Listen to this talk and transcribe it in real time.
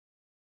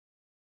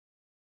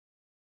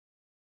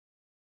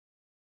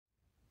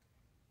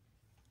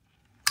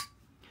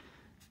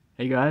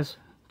Hey guys,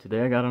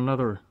 today I got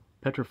another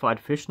Petrified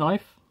fish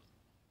knife,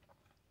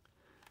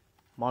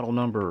 model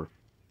number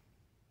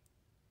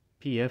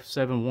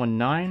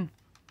PF719,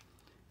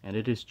 and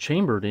it is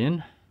chambered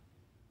in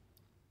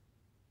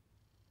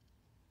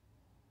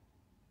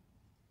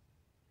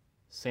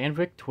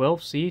Sanvik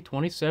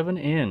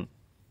 12C27N.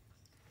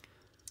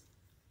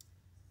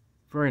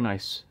 Very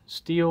nice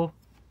steel,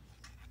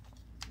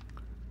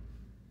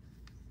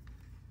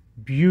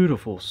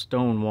 beautiful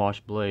stone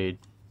wash blade.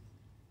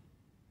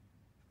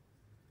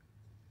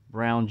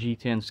 Brown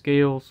G10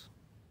 scales,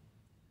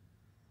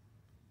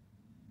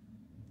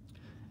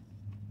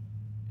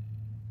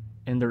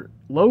 and their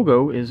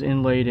logo is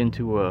inlaid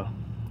into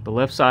the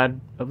left side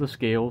of the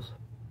scales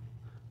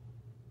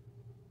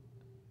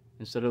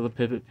instead of the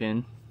pivot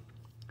pin.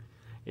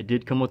 It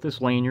did come with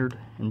this lanyard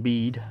and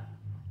bead,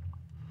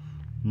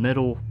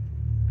 metal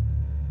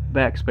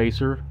back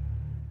spacer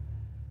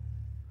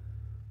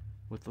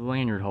with the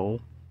lanyard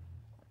hole.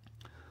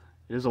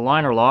 It is a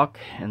liner lock,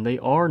 and they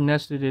are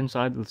nested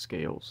inside the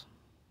scales.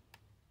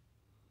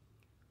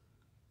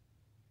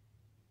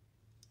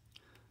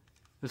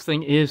 This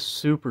thing is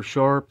super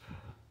sharp,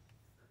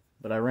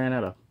 but I ran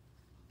out of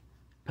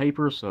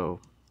paper, so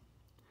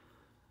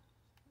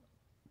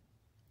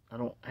I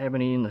don't have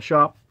any in the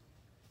shop.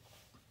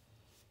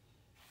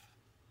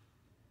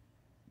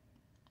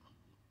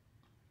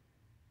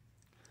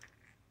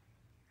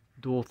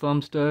 Dual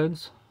thumb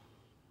studs.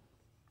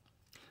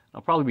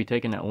 I'll probably be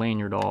taking that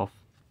lanyard off.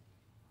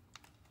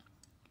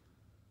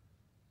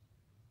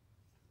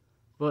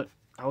 But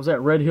I was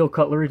at Red Hill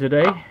Cutlery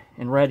today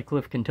in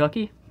Radcliffe,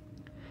 Kentucky.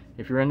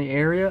 If you're in the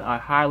area, I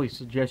highly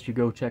suggest you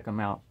go check them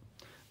out.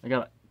 They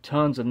got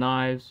tons of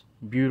knives,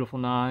 beautiful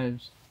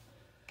knives.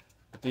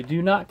 But they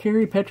do not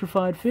carry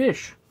petrified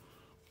fish.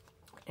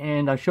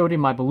 And I showed him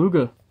my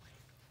beluga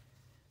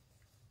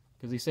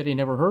because he said he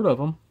never heard of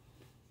them.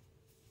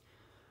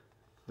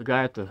 The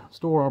guy at the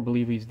store, I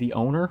believe he's the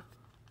owner.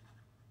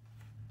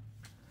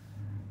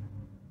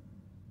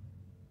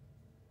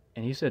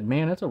 And he said,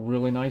 man, that's a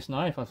really nice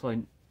knife. I was like,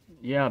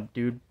 yeah,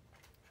 dude,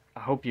 I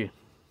hope you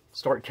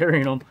start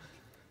carrying them.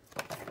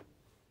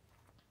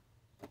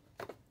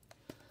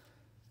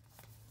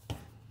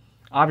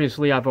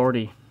 Obviously, I've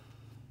already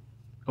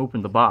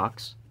opened the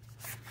box.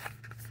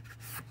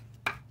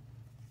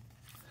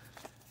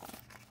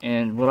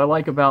 And what I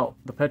like about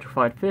the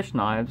petrified fish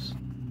knives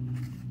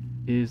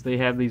is they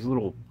have these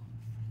little,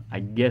 I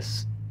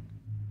guess,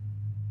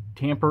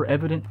 tamper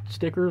evident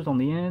stickers on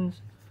the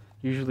ends.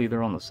 Usually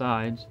they're on the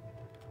sides,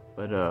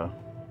 but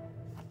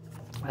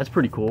that's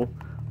pretty cool.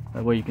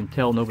 That way you can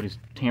tell nobody's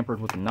tampered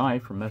with the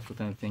knife or messed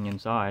with anything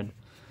inside.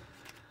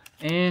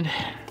 And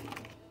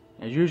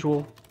as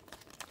usual,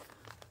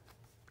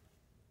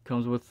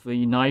 comes with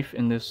the knife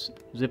in this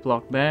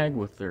Ziploc bag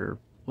with their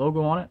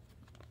logo on it.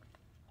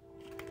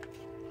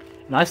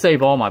 And I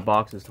save all my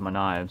boxes to my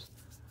knives.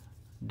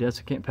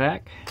 Desiccant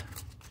pack,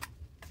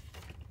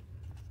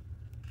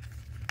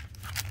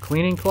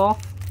 cleaning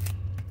cloth,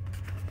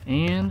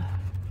 and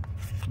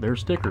their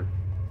sticker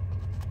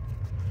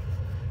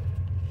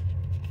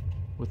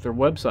with their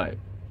website,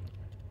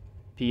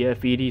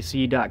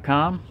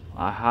 pfedc.com.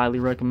 I highly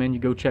recommend you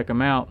go check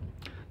them out.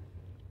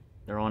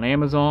 They're on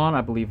Amazon.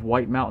 I believe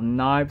White Mountain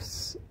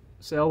Knives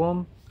sell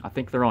them. I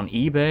think they're on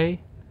eBay.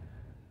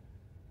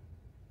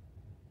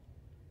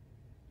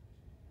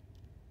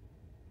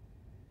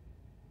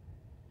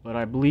 But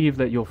I believe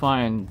that you'll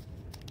find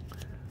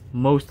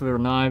most of their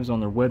knives on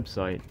their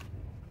website.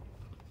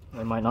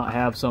 They might not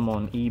have some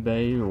on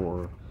eBay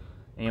or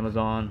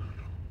Amazon.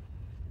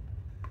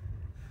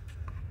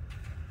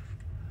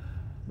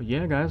 But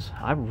yeah, guys,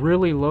 I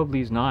really love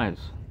these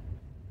knives.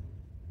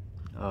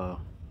 For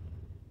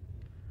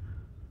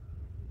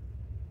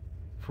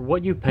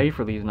what you pay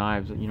for these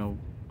knives, you know,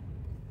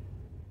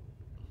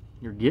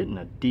 you're getting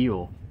a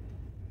deal.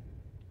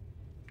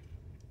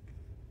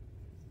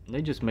 And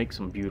they just make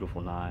some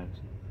beautiful knives.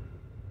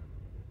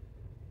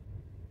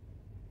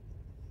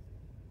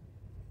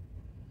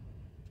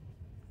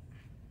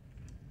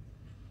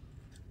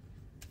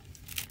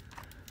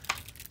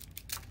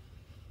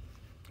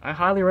 I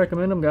highly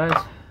recommend them, guys.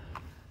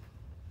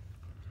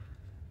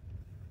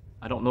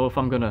 I don't know if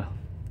I'm gonna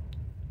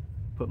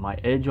put my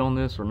edge on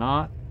this or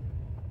not,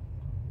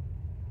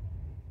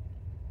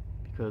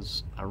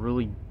 because I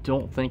really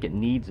don't think it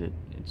needs it.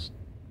 It's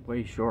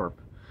way sharp.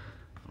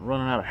 I'm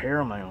running out of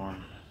hair on my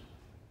arm.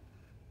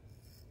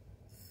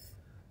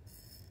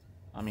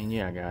 I mean,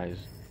 yeah, guys.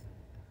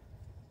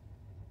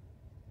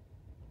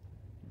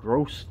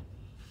 Gross.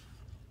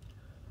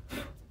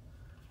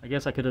 I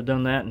guess I could have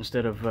done that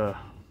instead of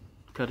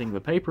cutting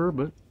the paper,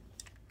 but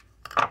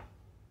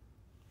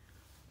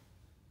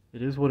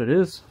it is what it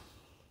is.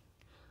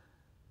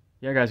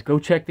 Yeah, guys, go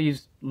check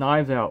these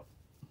knives out.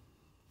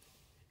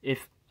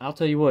 I'll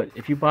tell you what,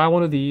 if you buy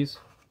one of these,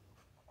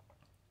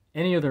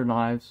 any of their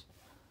knives,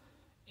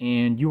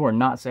 and you are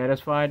not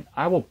satisfied,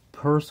 I will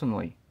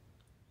personally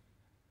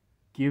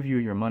give you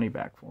your money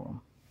back for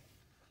them.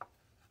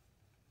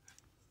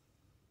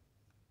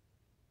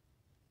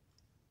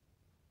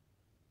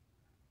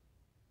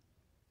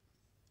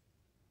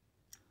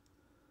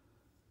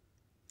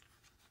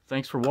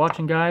 Thanks for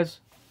watching,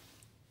 guys,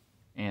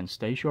 and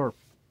stay sharp.